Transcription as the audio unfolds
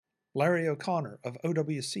Larry O'Connor of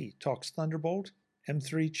OWC talks Thunderbolt,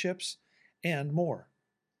 M3 chips, and more.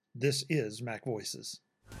 This is MacVoices.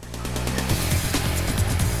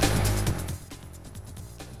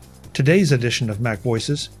 Today's edition of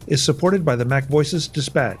MacVoices is supported by the MacVoices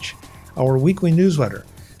Dispatch, our weekly newsletter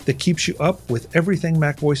that keeps you up with everything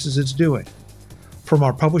MacVoices is doing. From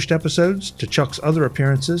our published episodes to Chuck's other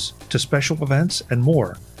appearances to special events and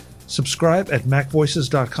more, subscribe at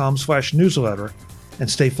macvoices.com/newsletter and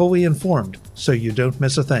stay fully informed so you don't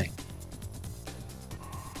miss a thing.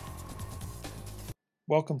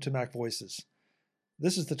 Welcome to MacVoices.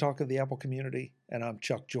 This is the talk of the Apple community, and I'm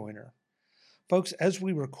Chuck Joyner. Folks, as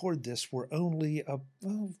we record this, we're only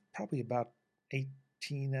probably about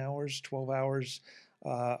 18 hours, 12 hours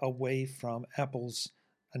away from Apple's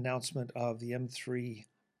announcement of the M3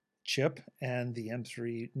 chip and the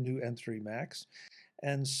new M3 Max.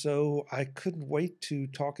 And so I couldn't wait to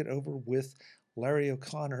talk it over with Larry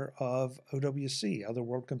O'Connor of OWC, Other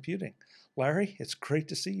World Computing. Larry, it's great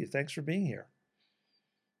to see you. Thanks for being here.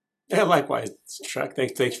 Yeah, likewise, Chuck.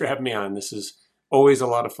 Thanks for having me on. This is always a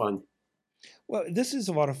lot of fun. Well, this is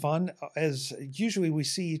a lot of fun, as usually we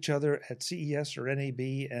see each other at CES or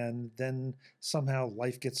NAB, and then somehow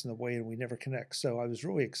life gets in the way and we never connect. So I was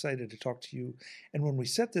really excited to talk to you. And when we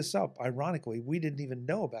set this up, ironically, we didn't even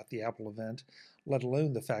know about the Apple event, let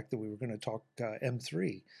alone the fact that we were going to talk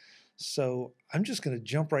M3. So I'm just going to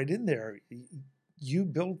jump right in there. You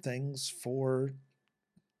build things for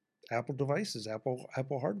Apple devices, Apple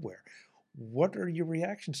hardware. What are your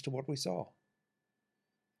reactions to what we saw?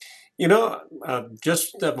 You know,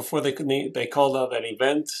 just before they called out that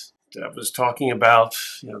event that was talking about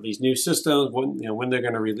these new systems, when they're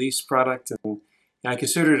going to release product, and I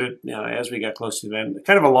considered it as we got close to the event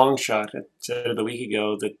kind of a long shot. I said a week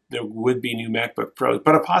ago that there would be new MacBook Pros,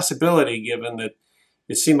 but a possibility given that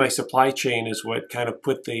it seemed like supply chain is what kind of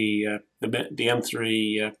put the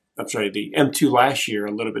M3 the M2 last year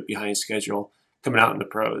a little bit behind schedule coming out in the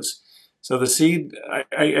Pros. So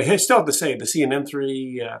I still have to say to see an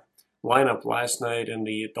M3 lineup last night and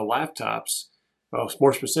the laptops, well,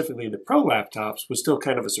 more specifically the Pro laptops, was still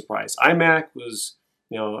kind of a surprise. iMac was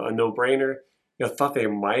a no-brainer. Thought they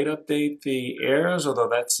might update the Airs, although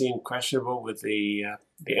that seemed questionable with the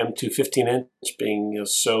M2 15-inch being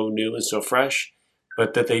so new and so fresh.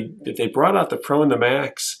 But that they brought out the Pro and the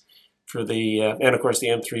Max for the and of course the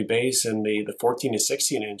M3 base and the 14 and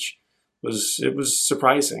 16-inch was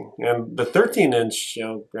surprising. And the 13-inch,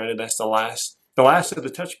 granted that's the last of the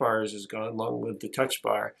touch bars is gone, along with the touch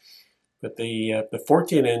bar. But the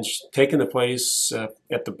 14-inch taking the place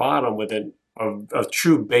at the bottom with a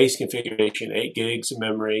true base configuration, 8 gigs of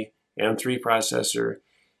memory, M3 processor.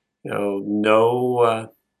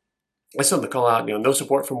 That's something to call out. No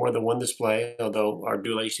support for more than one display, although our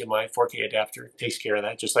dual HDMI 4K adapter takes care of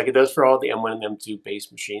that, just like it does for all the M1 and M2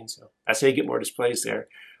 base machines. So that's how you get more displays there.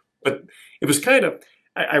 But it was kind of,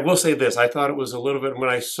 I will say this, I thought it was a little bit, when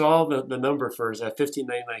I saw the number first, that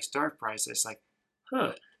 $15.99 start price, I was like,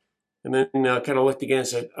 huh. And then kind of looked again and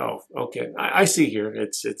said, oh, okay, I see here.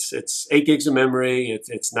 It's 8 gigs of memory.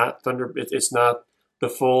 It's not it's not the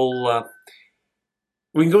full.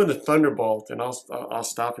 We can go into Thunderbolt, and I'll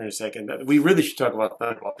stop in a second. We really should talk about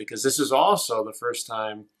Thunderbolt because this is also the first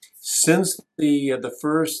time since the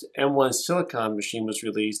first M1 Silicon machine was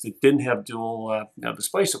released that didn't have dual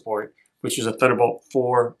display support, which is a Thunderbolt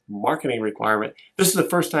 4 marketing requirement. This is the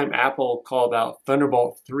first time Apple called out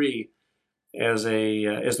Thunderbolt 3 as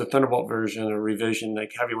the Thunderbolt version or revision,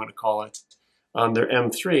 like however you want to call it, on their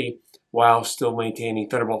M3, while still maintaining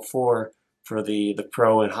Thunderbolt 4 for the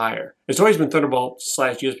Pro and higher. It's always been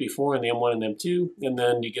Thunderbolt/USB 4 in the M1 and M2, and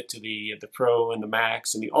then you get to the Pro and the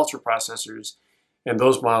Max and the Ultra processors, and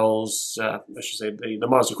those models, I should say, the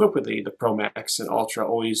models equipped with the Pro Max and Ultra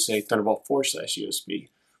always say Thunderbolt 4/USB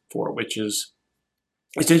 4, which is,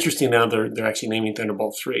 it's interesting now they're actually naming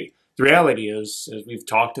Thunderbolt 3. The reality is, as we've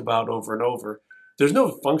talked about over and over, there's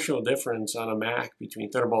no functional difference on a Mac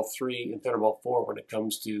between Thunderbolt 3 and Thunderbolt 4 when it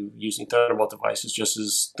comes to using Thunderbolt devices, just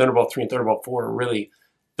as Thunderbolt 3 and Thunderbolt 4 are really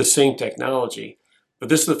the same technology. But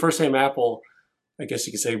this is the first time Apple, I guess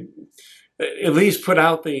you could say, at least put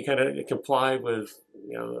out the kind of comply with,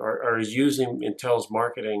 or is using Intel's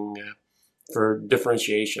marketing for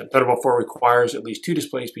differentiation. Thunderbolt 4 requires at least 2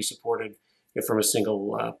 displays be supported from a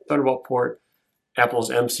single Thunderbolt port.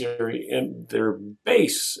 Apple's M series and their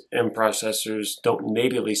base M processors don't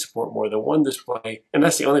natively support more than one display, and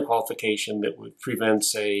that's the only qualification that would prevent,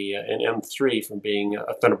 say, an M3 from being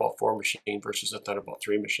a Thunderbolt 4 machine versus a Thunderbolt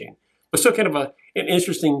 3 machine. But still kind of an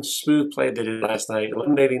interesting, smooth play they did last night,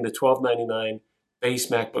 eliminating the $12.99 base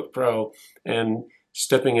MacBook Pro and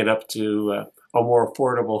stepping it up to a more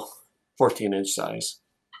affordable 14-inch size.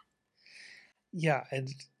 Yeah, and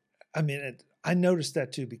I mean, I noticed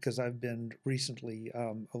that too because I've been recently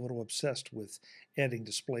a little obsessed with adding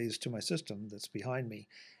displays to my system that's behind me.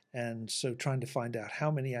 And so trying to find out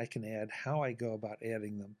how many I can add, how I go about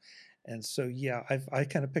adding them. And so, yeah, I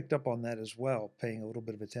kind of picked up on that as well, paying a little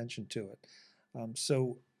bit of attention to it.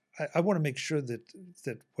 So I want to make sure that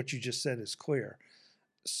what you just said is clear.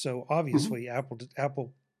 So Mm-hmm. obviously,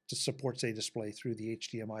 Apple supports a display through the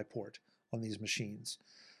HDMI port on these machines.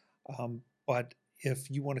 But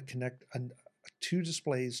if you want to connect two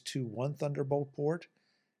displays to one Thunderbolt port,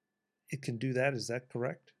 it can do that. Is that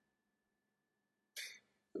correct?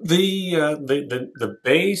 The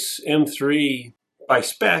base M3 by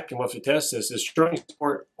spec, and we'll have to test this, is showing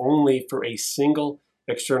support only for a single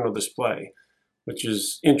external display, which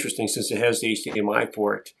is interesting since it has the HDMI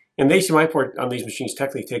port. And the HDMI port on these machines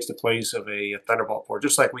technically takes the place of a Thunderbolt port,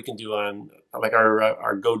 just like we can do on like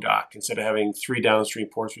our Go dock. Instead of having 3 downstream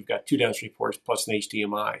ports, we've got 2 downstream ports plus an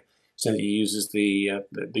HDMI, since it uses the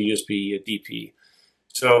USB DP.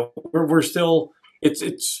 So we're still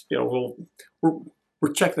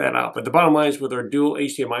we're checking that out. But the bottom line is with our dual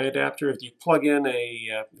HDMI adapter, if you plug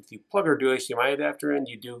our dual HDMI adapter in,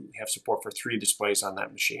 you do have support for 3 displays on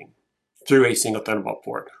that machine through a single Thunderbolt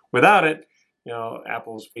port. Without it,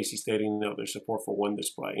 Apple's basically stating no, there's support for 1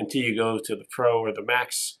 display until you go to the Pro or the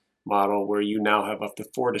Max model, where you now have up to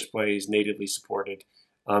 4 displays natively supported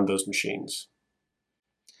on those machines.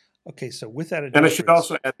 Okay, so with that adapter, and I should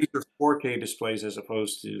also add these are 4K displays as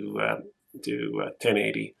opposed to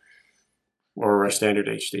 1080 or a standard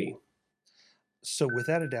HD. So with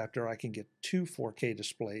that adapter, I can get 2 4K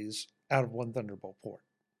displays out of 1 Thunderbolt port.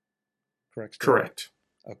 Correct statement? Correct.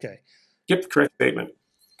 Okay. Yep, correct statement.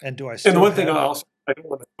 And do I still And the one have... thing I don't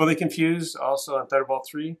want to fully confuse also on Thunderbolt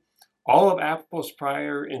 3, all of Apple's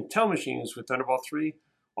prior Intel machines with Thunderbolt 3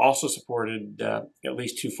 also supported at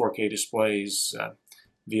least 2 4K displays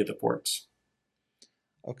via the ports.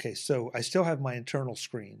 Okay, so I still have my internal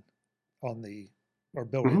screen on the, or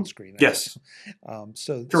built-in screen. Yes.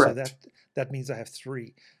 So that means I have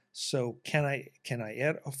 3. So can I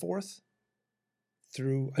add a 4th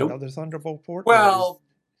through another Thunderbolt port? Well,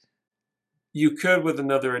 you could with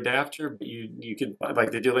another adapter, but you could,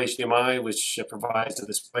 like the dual HDMI, which provides the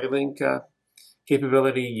display link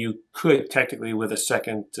capability. You could technically with a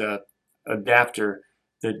second adapter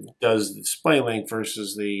that does the display link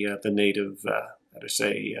versus the native,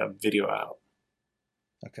 video out.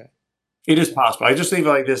 Okay. It is possible. I just leave it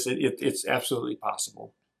like this. It's absolutely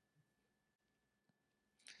possible.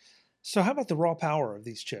 So how about the raw power of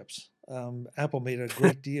these chips? Apple made a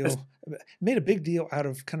great deal, made a big deal out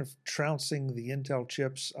of kind of trouncing the Intel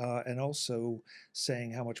chips and also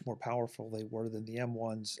saying how much more powerful they were than the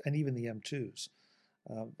M1s and even the M2s.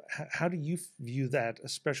 How do you view that,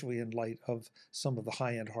 especially in light of some of the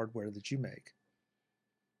high-end hardware that you make?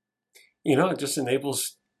 It just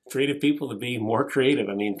enables creative people to be more creative.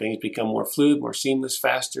 I mean, things become more fluid, more seamless,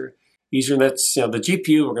 faster, easier. And that's, the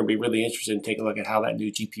GPU, we're going to be really interested in taking a look at how that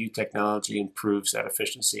new GPU technology improves that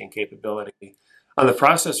efficiency and capability. On the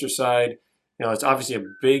processor side, it's obviously a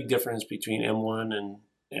big difference between M1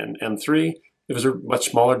 and M3. It was a much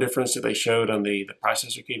smaller difference that they showed on the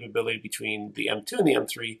processor capability between the M2 and the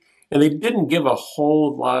M3. And they didn't give a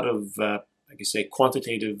whole lot of,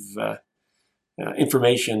 quantitative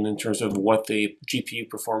information in terms of what the GPU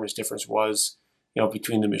performance difference was,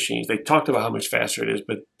 between the machines. They talked about how much faster it is,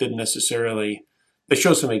 but didn't necessarily. They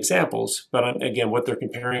showed some examples, but again, what they're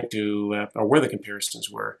comparing to or where the comparisons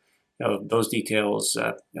were, those details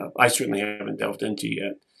I certainly haven't delved into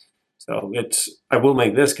yet. So I will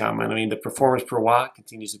make this comment. I mean, the performance per watt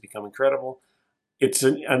continues to become incredible.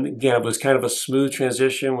 And again, it was kind of a smooth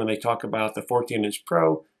transition when they talk about the 14-inch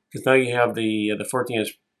Pro, because now you have the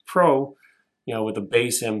 14-inch Pro, with the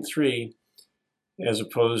base M3, as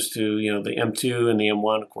opposed to, the M2 and the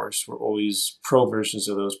M1, of course, were always Pro versions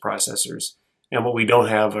of those processors. And what we don't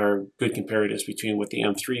have are good comparatives between what the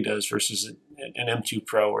M3 does versus an M2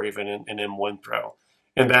 Pro or even an M1 Pro.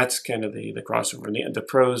 And that's kind of the crossover. The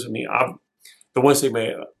pros, the ones they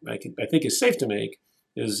may, I think is safe to make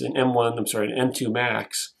is an M2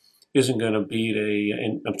 Max isn't going to beat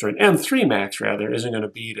an M3 Max rather isn't going to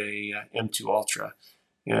beat a M2 Ultra.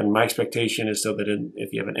 And my expectation is so that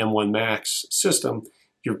if you have an M1 Max system,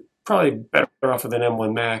 you're probably better off with an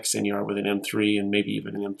M1 Max than you are with an M3 and maybe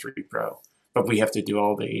even an M3 Pro. But we have to do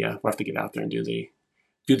we have to get out there and do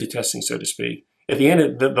the testing, so to speak. At the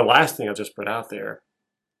end, the last thing I'll just put out there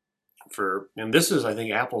and this is, I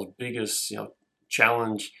think, Apple's biggest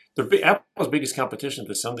challenge. Apple's biggest competition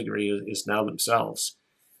to some degree is now themselves.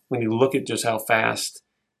 When you look at just how fast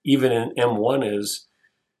even in M1 is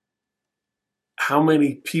how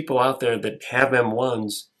many people out there that have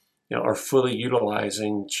M1s, are fully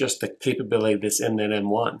utilizing just the capability that's in that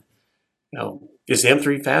M1. Is the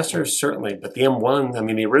M3 faster? Certainly, but the M1, I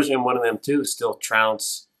mean, the original M1 and M2 still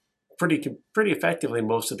trounce pretty effectively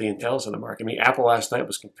most of the Intels in the market. I mean, Apple last night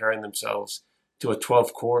was comparing themselves to a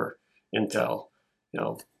 12-core Intel.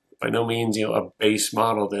 By no means, a base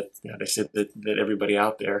model that they said that everybody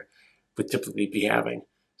out there would typically be having.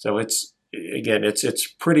 So it's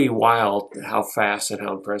pretty wild how fast and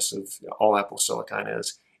how impressive all Apple silicon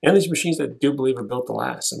is. And these machines that do believe are built to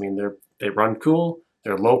last. I mean, they run cool.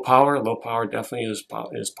 They're low power. Low power definitely is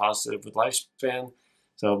positive with lifespan.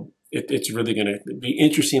 So it's really going to be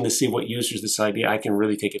interesting to see what users decide. Yeah, I can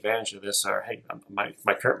really take advantage of this. Or hey,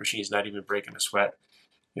 my current machine is not even breaking a sweat.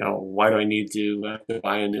 Why do I need to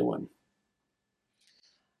buy a new one?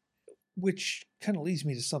 Which kind of leads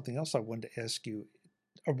me to something else I wanted to ask you.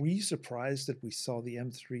 Are we surprised that we saw the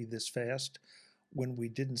M3 this fast when we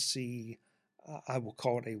didn't see, I will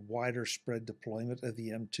call it a wider spread deployment of the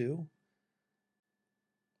M2?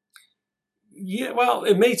 Yeah, well,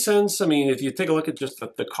 it made sense. I mean, if you take a look at just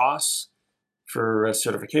the costs for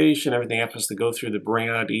certification, everything happens to go through to bring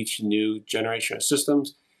out each new generation of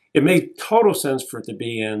systems, it made total sense for it to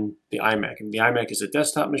be in the iMac. And the iMac is a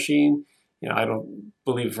desktop machine. I don't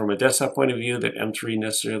believe from a desktop point of view that M3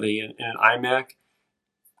 necessarily in an iMac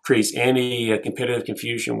creates any competitive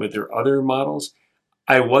confusion with their other models.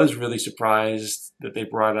 I was really surprised that they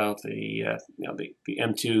brought out the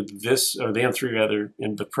M2 or the M3 rather,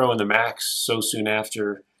 in the Pro and the Max so soon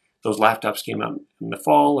after those laptops came out in the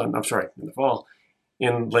fall. And I'm sorry,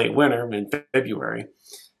 in late winter, in February,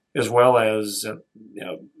 as well as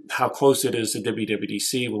how close it is to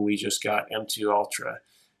WWDC when we just got M2 Ultra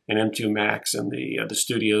and M2 Max and the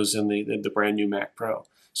studios and the brand new Mac Pro.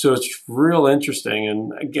 So it's real interesting.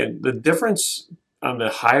 And again, the difference on the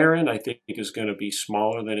higher end, I think, is going to be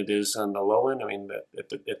smaller than it is on the low end. I mean, at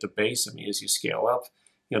the base, I mean, as you scale up,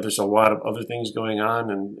 there's a lot of other things going on.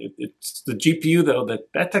 And it's the GPU, though,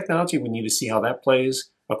 that technology, we need to see how that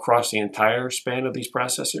plays across the entire span of these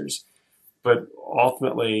processors. But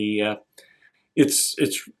ultimately, it's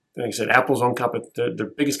like I said, Apple's own their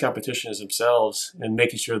biggest competition is themselves, and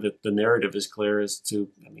making sure that the narrative is clear as to,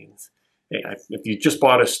 I mean, if you just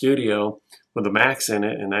bought a studio with a Max in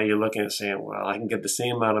it, and now you're looking at saying, well, I can get the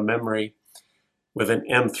same amount of memory with an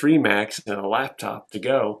M3 Max and a laptop to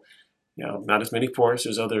go, not as many ports,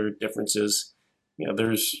 there's other differences.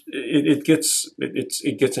 It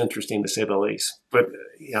gets interesting to say the least. But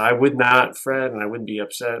I would not fret, and I wouldn't be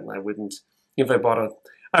upset, and I wouldn't if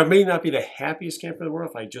I may not be the happiest camper in the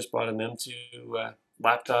world if I just bought an M2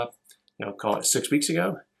 laptop, call it 6 weeks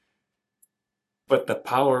ago. But the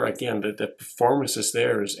power, again, the performance is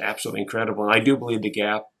there is absolutely incredible. And I do believe the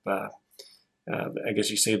gap, I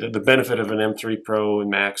guess you say that the benefit of an M3 Pro and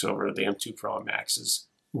Max over the M2 Pro and Max is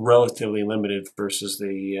relatively limited versus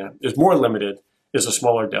is more limited, is a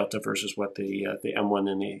smaller delta versus what the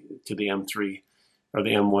M1 to the M3 or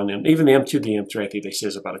the M1 and even the M2 to the M3, I think they say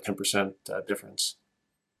is about a 10% difference.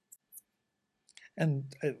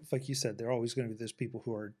 And like you said, there are always going to be those people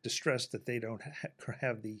who are distressed that they don't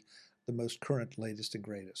have the most current, latest, and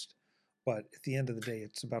greatest. But at the end of the day,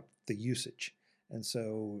 it's about the usage. And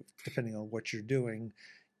so, depending on what you're doing,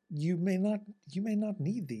 you may not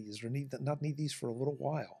need these or not need these for a little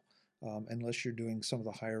while, unless you're doing some of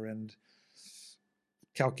the higher end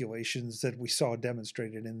calculations that we saw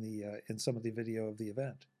demonstrated in some of the video of the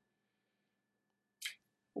event.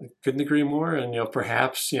 Couldn't agree more. And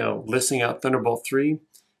perhaps listing out Thunderbolt 3.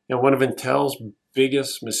 One of Intel's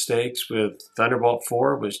biggest mistakes with Thunderbolt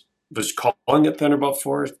 4 was calling it Thunderbolt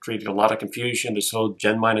 4. It created a lot of confusion. This whole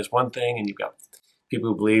Gen -1 thing, and you've got people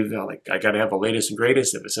who believe like I got to have the latest and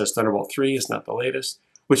greatest. If it says Thunderbolt 3, it's not the latest,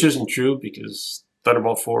 which isn't true because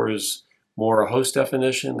Thunderbolt 4 is more a host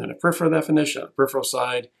definition than a peripheral definition. On the peripheral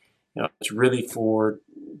side, it's really for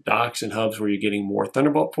docks and hubs where you're getting more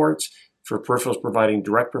Thunderbolt ports. For peripherals providing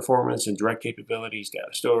direct performance and direct capabilities,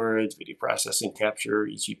 data storage, video processing, capture,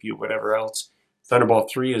 eGPU, whatever else.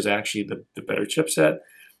 Thunderbolt 3 is actually the better chipset,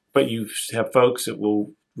 but you have folks that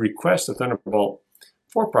will request a Thunderbolt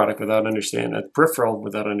 4 product without understanding a peripheral,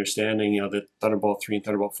 without understanding that Thunderbolt 3 and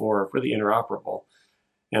Thunderbolt 4 are really interoperable.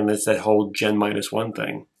 And it's that whole Gen -1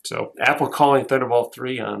 thing. So Apple calling Thunderbolt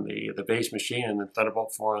 3 on the base machine and then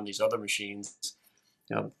Thunderbolt 4 on these other machines,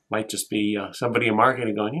 might just be somebody in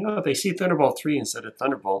marketing going, if they see Thunderbolt 3 instead of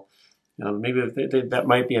Thunderbolt, maybe that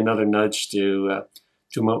might be another nudge to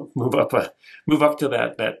move up to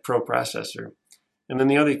that Pro processor. And then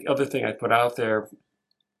the other thing I put out there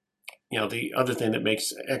the other thing that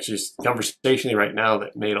makes actually conversationally right now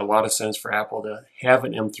that made a lot of sense for Apple to have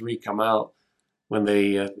an M3 come out when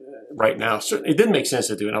they right now. Certainly, it didn't make sense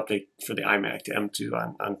to do an update for the iMac to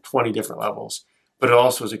M2 on 20 different levels, but it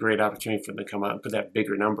also was a great opportunity for them to come out and put that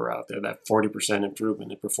bigger number out there, that 40%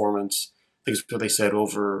 improvement in performance. I think it's what they said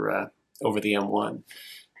over the M1.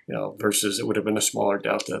 Versus it would have been a smaller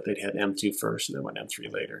delta if they'd had M2 first and then went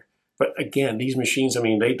M3 later. But again, these machines, I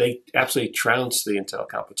mean, they absolutely trounce the Intel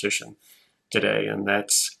competition today, and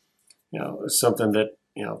that's something that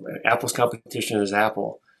Apple's competition is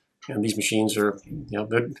Apple, and these machines are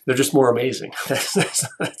they're just more amazing.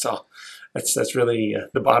 That's all. That's really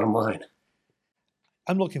the bottom line.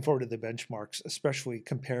 I'm looking forward to the benchmarks, especially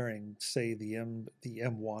comparing, say, the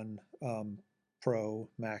M1 Pro,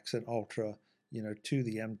 Max, and Ultra, to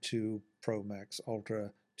the M2 Pro Max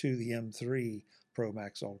Ultra, to the M3 Pro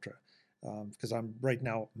Max Ultra. Because I'm right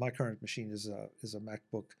now, my current machine is a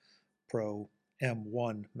MacBook Pro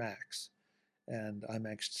M1 Max, and I'm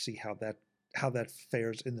anxious to see how that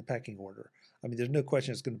fares in the pecking order. I mean, there's no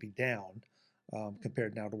question it's going to be down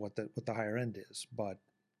compared now to what the higher end is, but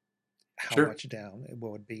how Sure. much down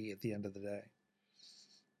will it be at the end of the day?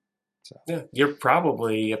 So Yeah, you're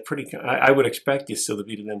probably a pretty. I would expect you still to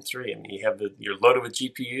beat an M3. I mean, you have you're loaded with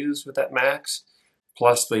GPUs with that Max,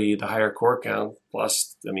 plus the higher core count,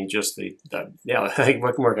 plus I mean just I think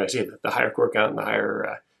what more can I say? The higher core count and the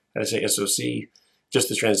higher how to say SoC, just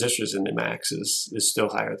the transistors in the Max is still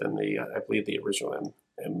higher than I believe the original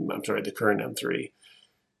the current M3.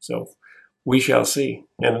 So we shall see.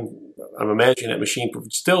 And I'm imagining that machine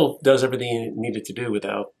still does everything it needed to do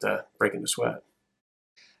without breaking the sweat.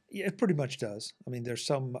 yeah, it pretty much does. I mean, there's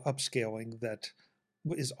some upscaling that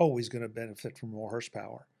is always going to benefit from more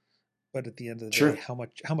horsepower, but at the end of the day, Sure. how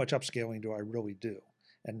much upscaling do I really do,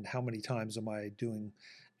 and how many times am I doing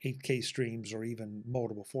 8K streams or even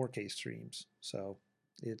multiple 4K streams? So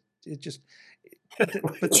it just,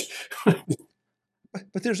 but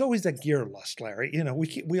but there's always that gear lust, Larry.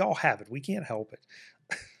 We all have it. We can't help it.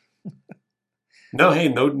 No, hey,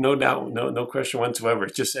 no doubt, no question whatsoever.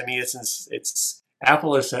 It's just, I mean, it's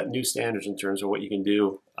Apple has set new standards in terms of what you can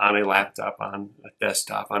do on a laptop, on a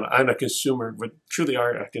desktop, on a consumer, but truly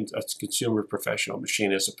are a consumer professional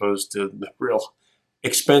machine as opposed to the real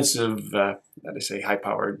expensive, I say,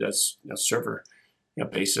 high-powered server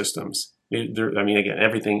based systems. I mean, again,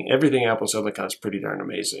 everything Apple Silicon is pretty darn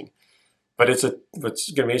amazing. But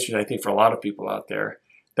what's going to be interesting, I think, for a lot of people out there,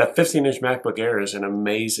 that 15-inch MacBook Air is an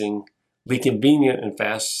amazingly convenient and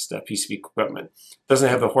fast piece of equipment. Doesn't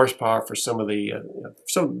have the horsepower for some of these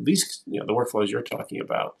the workflows you're talking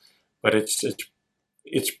about, but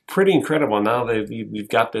it's pretty incredible. Now we've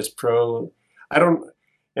got this Pro. I don't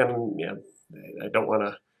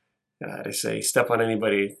want to say step on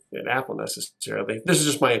anybody at Apple necessarily. This is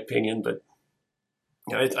just my opinion, but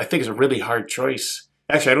I think it's a really hard choice.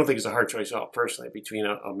 Actually, I don't think it's a hard choice at all, personally, between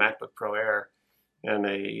a MacBook Pro Air and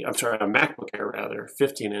a MacBook Air rather,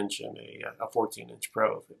 15-inch and a 14-inch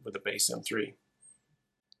Pro with a base M3.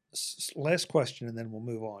 Last question, and then we'll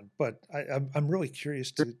move on. But I'm really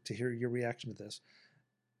curious to hear your reaction to this.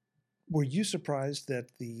 Were you surprised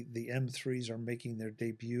that the M3s are making their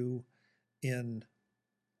debut in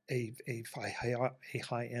a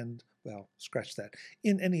high end? Well, scratch that.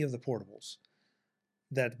 In any of the portables,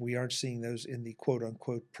 that we aren't seeing those in the quote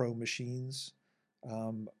unquote pro machines?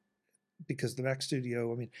 Because the Mac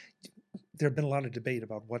Studio, I mean, there have been a lot of debate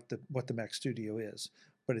about what the Mac Studio is,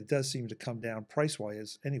 but it does seem to come down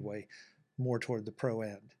price-wise anyway, more toward the Pro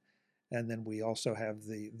end. And then we also have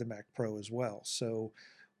the Mac Pro as well. So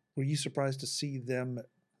were you surprised to see them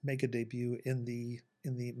make a debut in the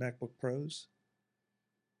MacBook Pros?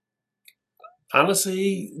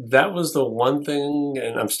 Honestly, that was the one thing,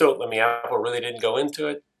 and Apple really didn't go into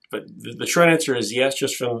it, but the short answer is yes,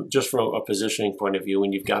 just from a positioning point of view.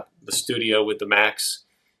 When you've got the Studio with the Max,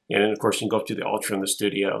 and then of course you can go up to the Ultra in the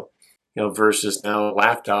Studio, versus now a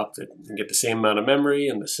laptop that can get the same amount of memory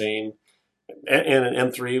and an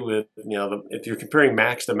M3 with if you're comparing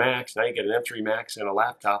Max to Max, now you get an M3 Max and a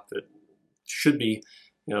laptop that should be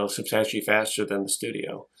substantially faster than the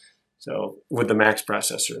Studio. So with the Max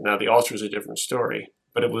processor. Now the Ultra is a different story,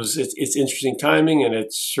 but it's interesting timing, and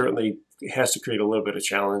it certainly has to create a little bit of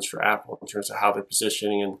challenge for Apple in terms of how they're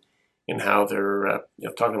positioning and how they're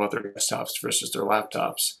talking about their desktops versus their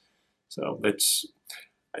laptops. So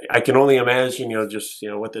I can only imagine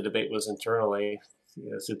what the debate was internally.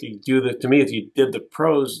 So if you did the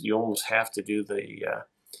Pros, you almost have to do the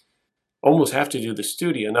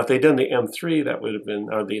Studio. Now if they'd done the M3, that would have been,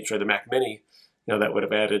 or the Mac Mini. That would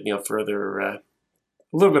have added, further, a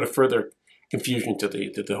little bit of further confusion to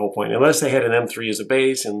the whole point. Unless they had an M3 as a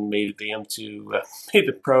base and made the M2, made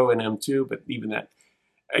the Pro an M2, but even that,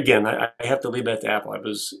 again, I have to leave that to Apple.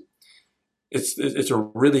 It's a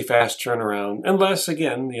really fast turnaround, unless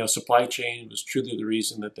again, supply chain was truly the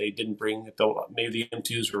reason that they didn't bring it. Maybe the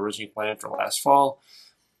M2s were originally planned for last fall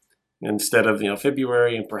instead of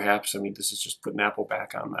February, and perhaps this is just putting Apple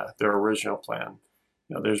back on their original plan.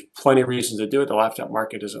 There's plenty of reasons to do it. The laptop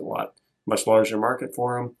market is a much larger market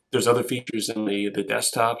for them. There's other features in the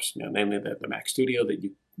desktops, namely the Mac Studio that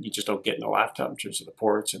you just don't get in a laptop in terms of the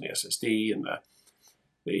ports and the SSD and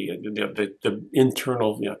the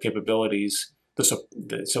internal capabilities, some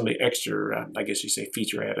of the extra, I guess you say,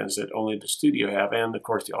 feature add-ins that only the Studio have, and of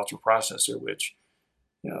course the Ultra processor, which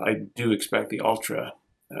I do expect the Ultra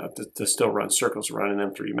to still run circles around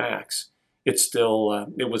an M3 Max. It's still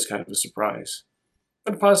it was kind of a surprise,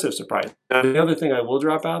 but a positive surprise. Now, the other thing I will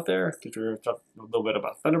drop out there, because we're going to talk a little bit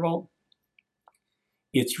about Thunderbolt.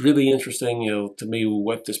 It's really interesting, to me,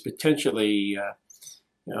 what this potentially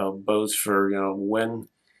bodes for, when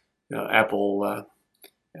Apple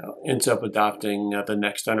ends up adopting the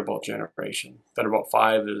next Thunderbolt generation. Thunderbolt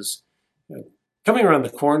 5 is coming around the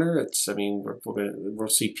corner. We'll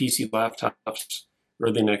see PC laptops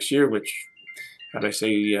early next year, which, how do I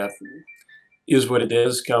say, is what it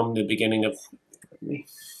is. Come the beginning of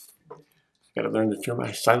got to learn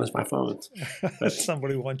to silence my phone.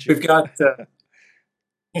 Somebody wants you.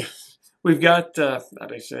 We've got, how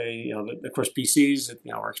do I say, of course, PCs that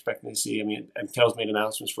we're expecting to see. Intel's made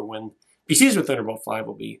announcements for when PCs with Thunderbolt 5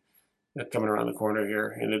 will be coming around the corner here,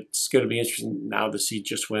 and it's going to be interesting now to see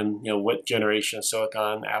just when, what generation of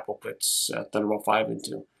silicon Apple puts Thunderbolt 5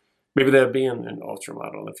 into. Maybe that'll be an Ultra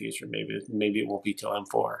model in the future. Maybe it won't be till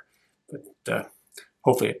M4, but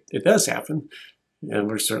hopefully it does happen, and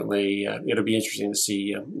we're certainly it'll be interesting to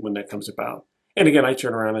see when that comes about. And again, I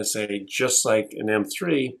turn around and say, just like an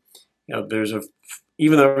M3,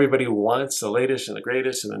 even though everybody wants the latest and the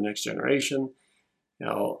greatest and the next generation,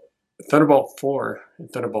 Thunderbolt 4 and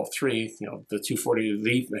Thunderbolt 3, the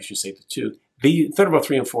Thunderbolt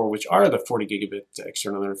 3 and 4, which are the 40 gigabit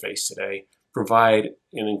external interface today, provide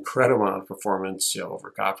an incredible amount of performance over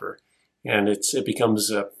copper. And it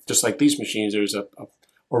becomes, just like these machines, there's a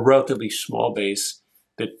relatively small base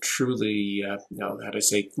that truly,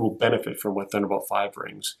 will benefit from what Thunderbolt 5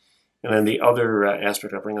 brings. And then the other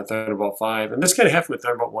aspect of bringing Thunderbolt 5, and this kind of happened with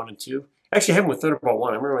Thunderbolt 1 and 2. Actually, it happened with Thunderbolt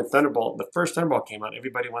 1. I remember when the first Thunderbolt came out,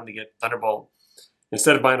 everybody wanted to get Thunderbolt.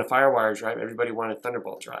 Instead of buying a FireWire drive, everybody wanted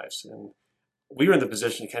Thunderbolt drives. And we were in the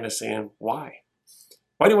position of kind of saying, why?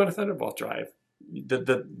 Why do you want a Thunderbolt drive?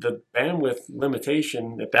 The bandwidth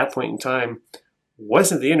limitation at that point in time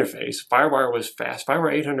wasn't the interface. FireWire was fast.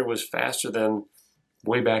 FireWire 800 was faster than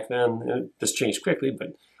way back then. And this changed quickly,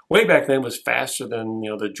 but way back then was faster than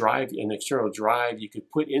the drive, an external drive you could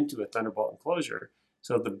put into a Thunderbolt enclosure.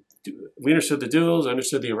 So we understood the duals,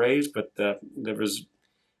 understood the arrays, but there was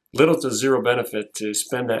little to zero benefit to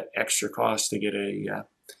spend that extra cost to get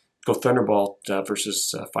go Thunderbolt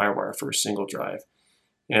versus FireWire for a single drive.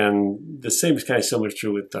 And the same is kind of similar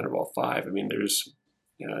true with Thunderbolt 5. There's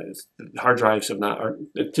hard drives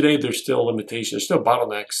today. There's still limitations. There's still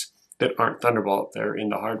bottlenecks that aren't Thunderbolt. They're in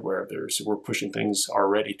the hardware. We're pushing things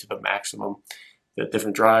already to the maximum that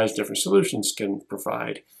different drives, different solutions can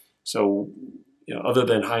provide. So, other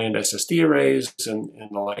than high-end SSD arrays and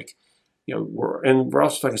the like, we're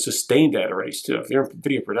also talking sustained data rates too. If you're in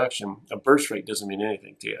video production, a burst rate doesn't mean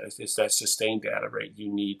anything to you. It's that sustained data rate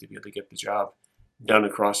you need to be able to get the job done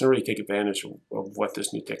across and really take advantage of what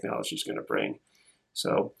this new technology is going to bring.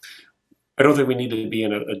 So I don't think we need to be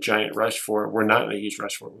in a giant rush for it. We're not in a huge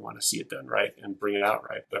rush for it. We want to see it done right and bring it out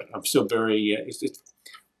right. But I'm still very,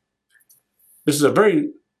 this is a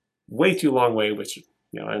way too long way, which,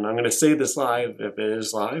 and I'm going to say this live if it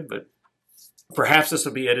is live, but perhaps this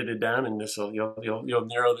will be edited down and you'll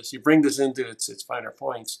narrow this. You bring this into its finer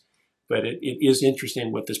points, but it is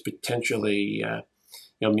interesting what this potentially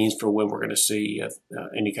means for when we're going to see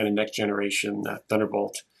any kind of next generation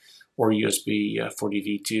Thunderbolt or USB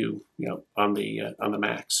 40V2 on the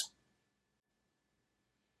Macs.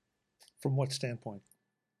 From what standpoint?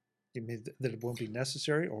 You mean that it won't be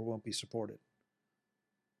necessary or won't be supported?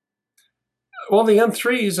 Well, the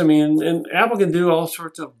M3s, and Apple can do all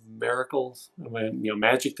sorts of miracles,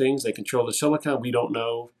 magic things. They control the silicon. We don't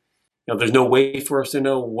know. There's no way for us to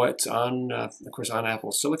know what's on, of course, on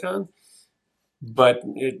Apple's silicon. But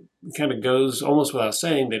it kind of goes almost without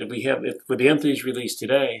saying that if with the M3s released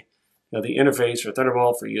today, the interface for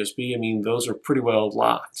Thunderbolt, for USB, those are pretty well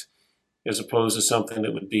locked, as opposed to something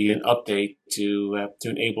that would be an update to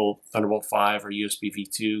enable Thunderbolt 5 or USB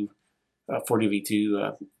V2,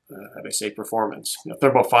 40V2 how do I say, performance.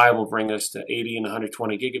 Thunderbolt 5 will bring us to 80 and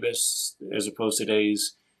 120 gigabits as opposed to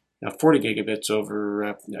today's 40 gigabits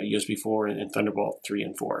over USB 4 and Thunderbolt 3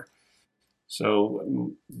 and 4.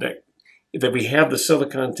 So that we have the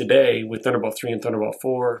silicon today with Thunderbolt 3 and Thunderbolt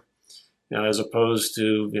 4, as opposed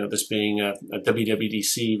to this being a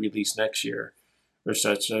WWDC release next year or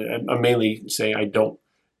such. I'm mainly saying I don't.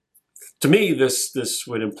 To me, this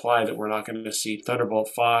would imply that we're not going to see Thunderbolt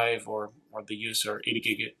 5 or the use or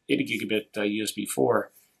 80 gigabit USB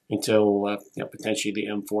 4 until potentially the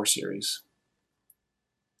M4 series.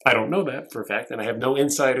 I don't know that for a fact, and I have no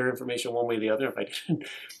insider information one way or the other. If I didn't,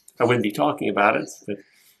 I wouldn't be talking about it. But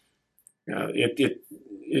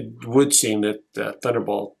it would seem that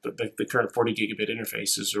Thunderbolt, the current 40 gigabit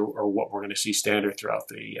interfaces, are what we're going to see standard throughout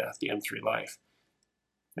the M3 life.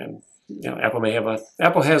 And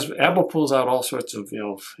Apple pulls out all sorts of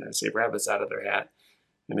say rabbits out of their hat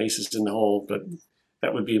and aces in the hole. But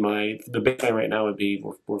that would be the big thing right now would be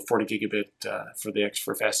we're 40 gigabit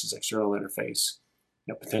for fastest external interface,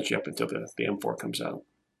 potentially up until the M4 comes out.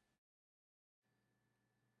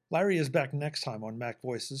 Larry is back next time on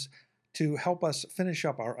MacVoices to help us finish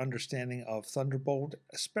up our understanding of Thunderbolt,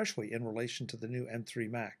 especially in relation to the new M3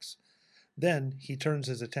 Max. Then he turns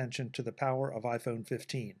his attention to the power of iPhone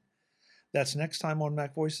 15. That's next time on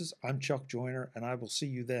MacVoices. I'm Chuck Joyner, and I will see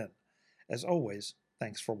you then. As always,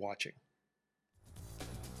 thanks for watching.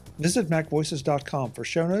 Visit MacVoices.com for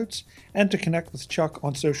show notes and to connect with Chuck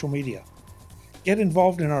on social media. Get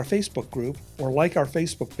involved in our Facebook group or like our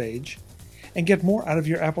Facebook page, and get more out of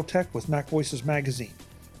your Apple tech with MacVoices magazine,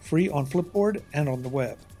 free on Flipboard and on the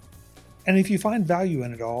web. And if you find value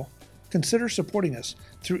in it all, consider supporting us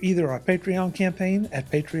through either our Patreon campaign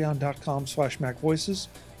at patreon.com/MacVoices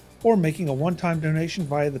or making a one-time donation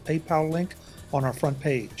via the PayPal link on our front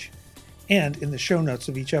page and in the show notes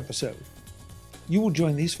of each episode. You will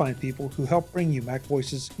join these fine people who help bring you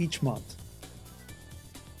MacVoices each month.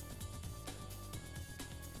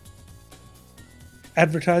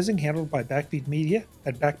 Advertising handled by Backbeat Media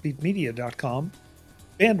at backbeatmedia.com.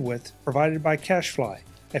 Bandwidth provided by CashFly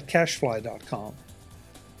at cashfly.com.